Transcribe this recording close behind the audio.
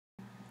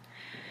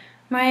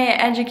My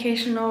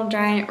educational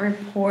giant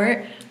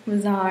report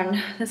was on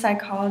the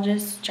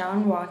psychologist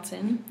John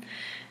Watson.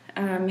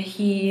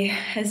 He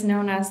is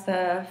known as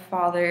the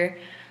father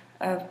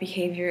of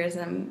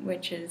behaviorism,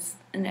 which is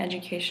an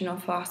educational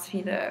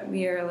philosophy that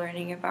we are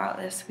learning about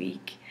this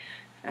week.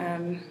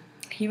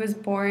 He was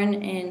born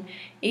in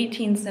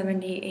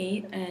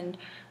 1878 and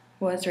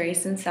was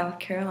raised in South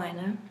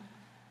Carolina.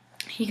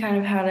 He kind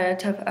of had a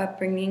tough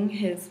upbringing.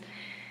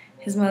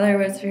 His mother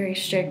was very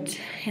strict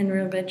and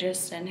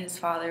religious, and his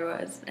father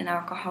was an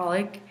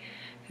alcoholic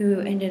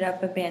who ended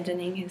up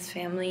abandoning his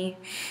family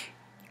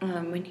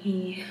when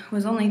he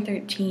was only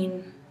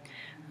 13.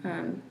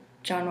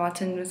 John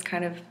Watson was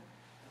kind of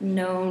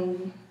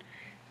known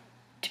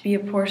to be a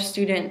poor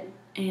student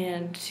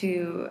and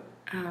to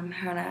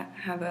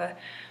have a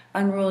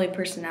unruly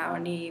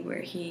personality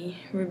where he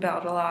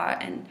rebelled a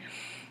lot, and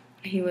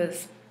he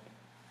was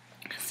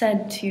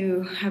said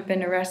to have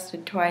been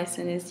arrested twice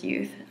in his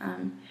youth.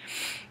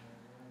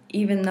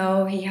 Even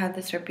though he had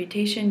this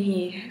reputation,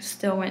 he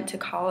still went to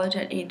college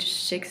at age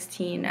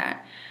 16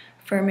 at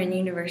Furman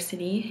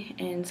University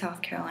in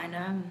South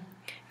Carolina.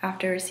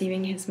 After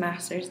receiving his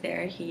master's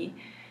there, he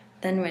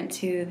then went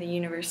to the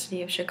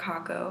University of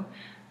Chicago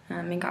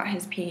and got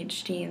his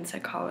PhD in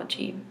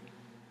psychology.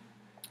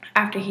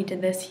 After he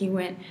did this, he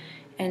went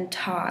and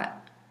taught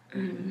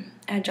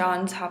at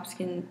Johns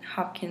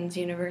Hopkins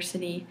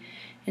University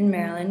in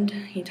Maryland.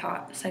 He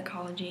taught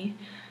psychology.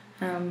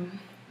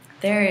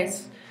 There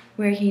is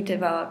where he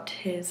developed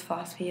his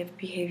philosophy of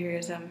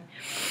behaviorism,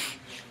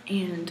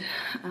 and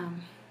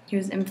he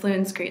was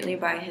influenced greatly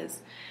by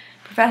his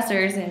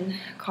professors and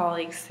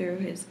colleagues through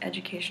his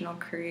educational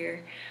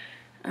career.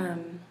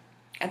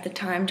 At the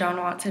time, John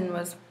Watson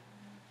was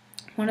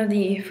one of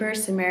the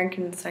first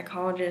American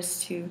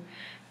psychologists to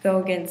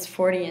go against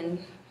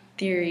Freudian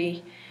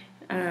theory.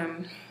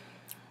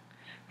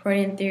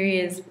 Freudian theory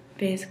is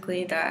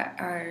basically that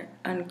our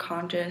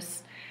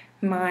unconscious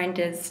mind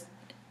is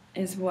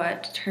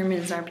what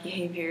determines our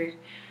behavior.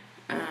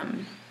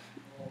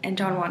 And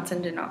John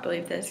Watson did not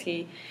believe this.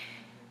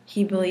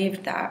 He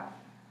believed that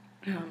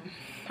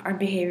our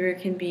behavior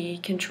can be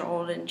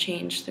controlled and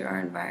changed through our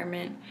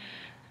environment.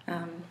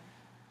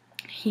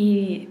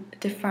 He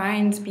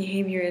defines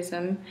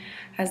behaviorism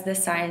as the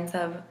science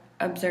of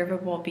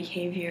observable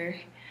behavior.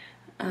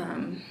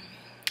 And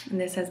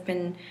this has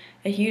been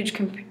a huge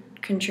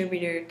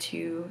contributor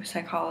to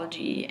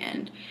psychology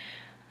and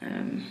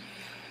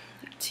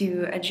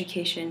to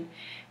education.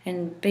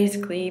 And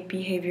basically,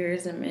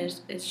 behaviorism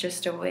is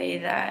just a way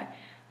that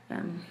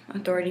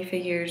authority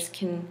figures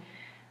can,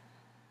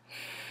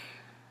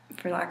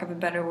 for lack of a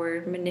better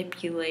word,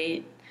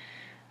 manipulate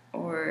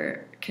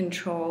or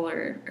control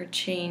or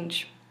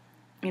change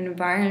an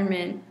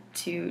environment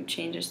to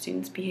change a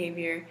student's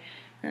behavior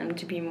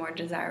to be more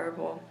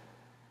desirable.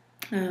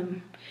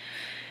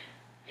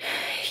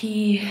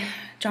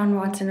 John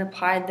Watson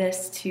applied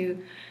this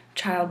to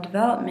child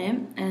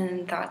development,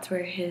 and that's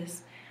where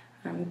his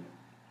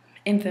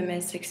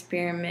infamous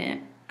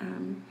experiment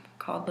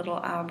called Little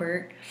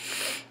Albert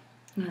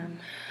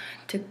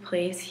took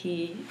place.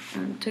 He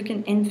took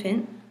an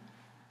infant,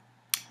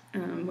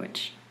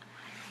 which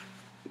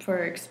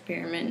for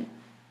experiment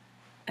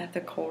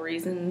ethical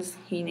reasons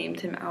he named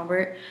him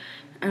Albert,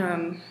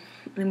 and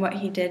what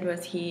he did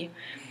was he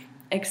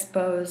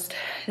exposed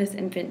this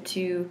infant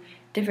to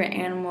different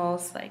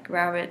animals like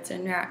rabbits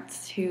and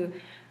rats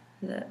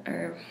that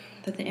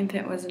the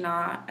infant was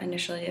not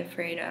initially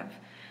afraid of.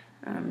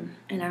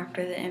 And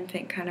after the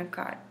infant kind of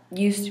got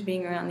used to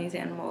being around these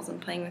animals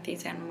and playing with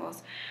these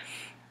animals,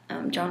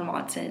 John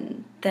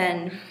Watson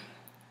then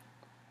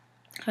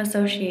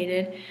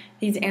associated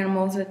these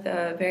animals with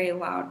a very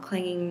loud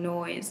clanging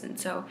noise. And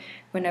so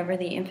whenever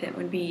the infant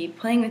would be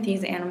playing with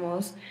these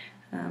animals,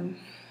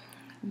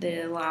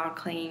 the loud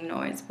clanging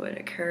noise would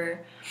occur,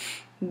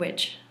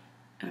 which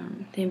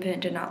the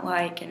infant did not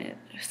like, and it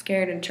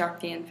scared and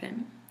shocked the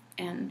infant.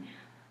 And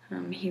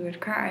he would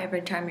cry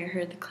every time he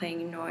heard the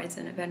clanging noise,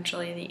 and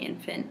eventually the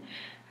infant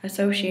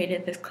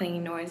associated this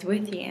clanging noise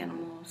with the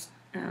animals,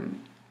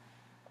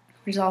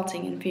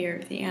 resulting in fear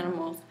of the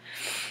animals.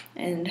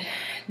 And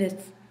this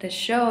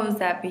shows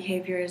that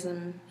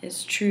behaviorism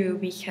is true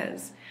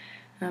because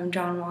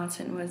John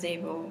Watson was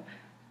able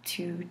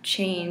to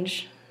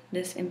change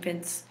this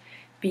infant's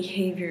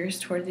behaviors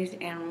towards these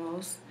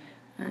animals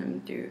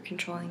through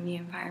controlling the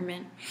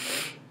environment.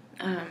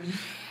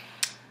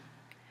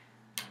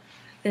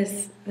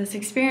 This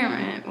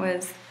experiment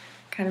was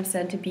kind of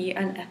said to be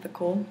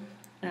unethical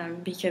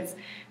because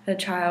the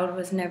child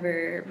was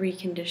never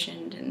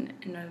reconditioned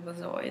and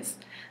was always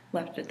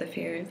left with the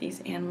fear of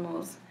these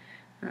animals.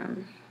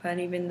 But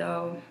even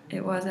though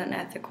it was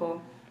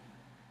unethical,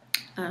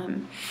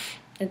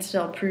 it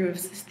still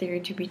proves this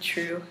theory to be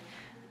true.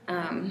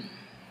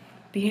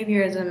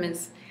 Behaviorism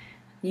is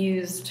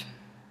used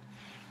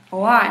a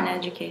lot in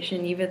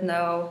education, even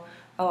though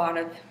a lot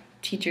of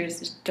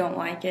teachers don't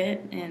like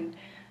it, and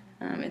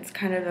it's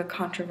kind of a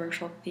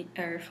controversial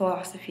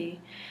philosophy.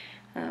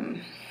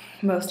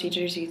 Most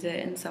teachers use it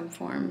in some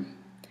form.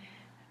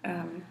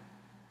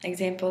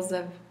 examples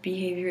of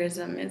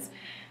behaviorism is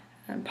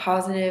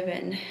positive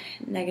and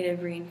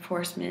negative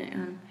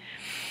reinforcement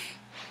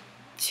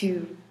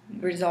to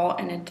result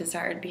in a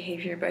desired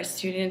behavior by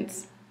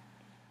students.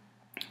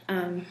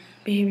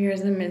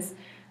 Behaviorism is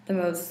the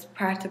most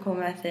practical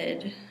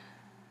method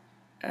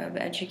of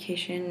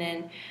education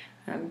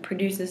and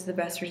produces the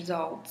best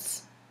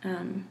results.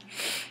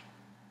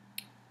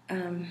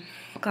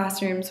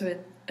 Classrooms with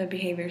a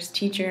behaviorist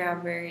teacher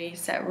have very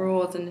set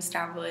rules and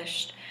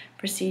established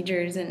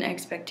procedures and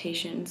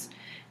expectations.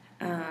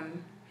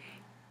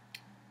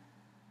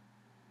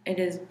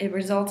 It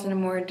results in a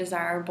more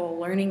desirable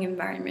learning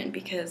environment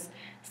because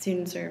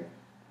students are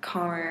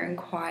calmer and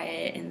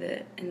quiet,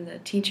 and the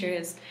teacher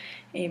is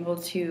able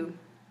to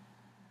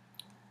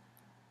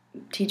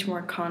teach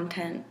more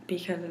content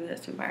because of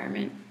this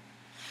environment.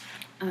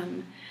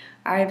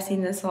 I've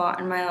seen this a lot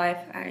in my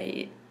life.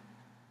 I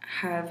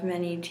have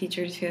many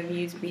teachers who have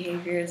used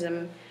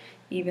behaviorism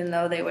even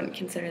though they wouldn't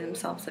consider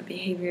themselves a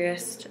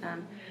behaviorist.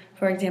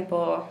 For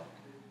example,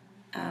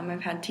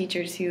 I've had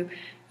teachers who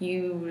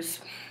use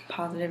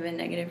positive and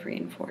negative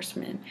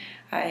reinforcement.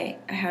 I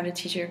had a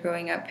teacher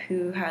growing up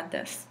who had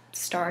this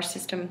star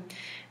system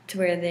to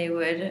where they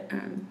would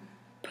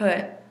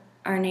put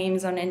our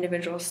names on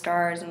individual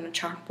stars on a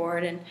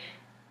chalkboard, and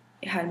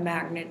it had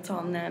magnets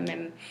on them,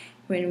 and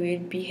when we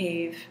would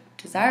behave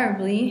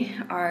desirably,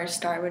 our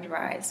star would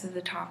rise to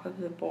the top of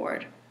the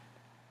board.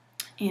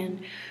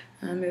 And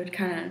it would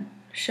kind of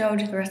show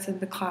to the rest of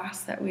the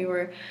class that we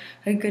were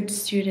a good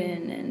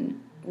student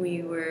and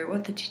we were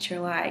what the teacher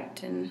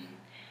liked. And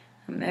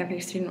every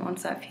student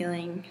wants that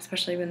feeling,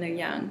 especially when they're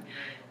young.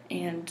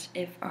 And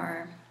if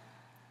our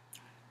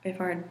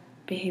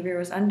behavior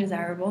was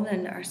undesirable,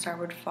 then our star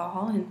would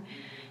fall and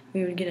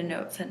we would get a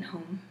note sent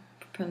home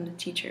from the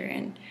teacher.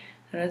 And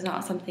that is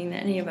not something that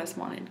any of us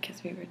wanted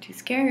because we were too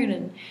scared.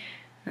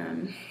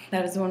 And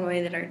that is one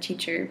way that our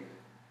teacher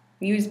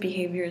used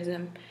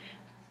behaviorism,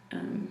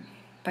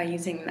 by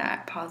using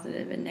that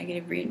positive and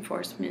negative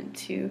reinforcement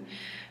to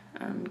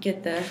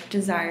get the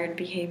desired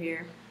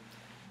behavior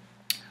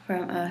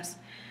from us.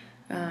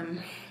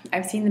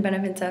 I've seen the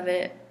benefits of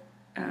it.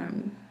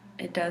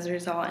 It does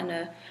result in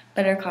a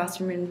better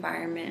classroom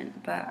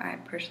environment, but I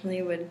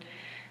personally would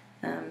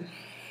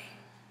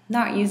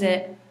not use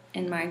it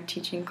in my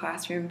teaching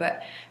classroom.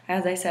 But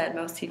as I said,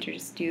 most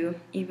teachers do,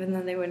 even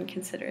though they wouldn't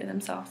consider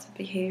themselves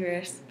a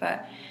behaviorist.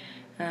 But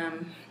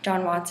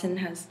John Watson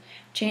has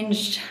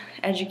changed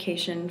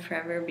education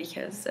forever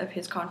because of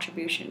his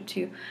contribution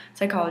to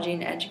psychology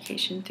and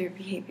education through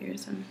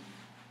behaviorism.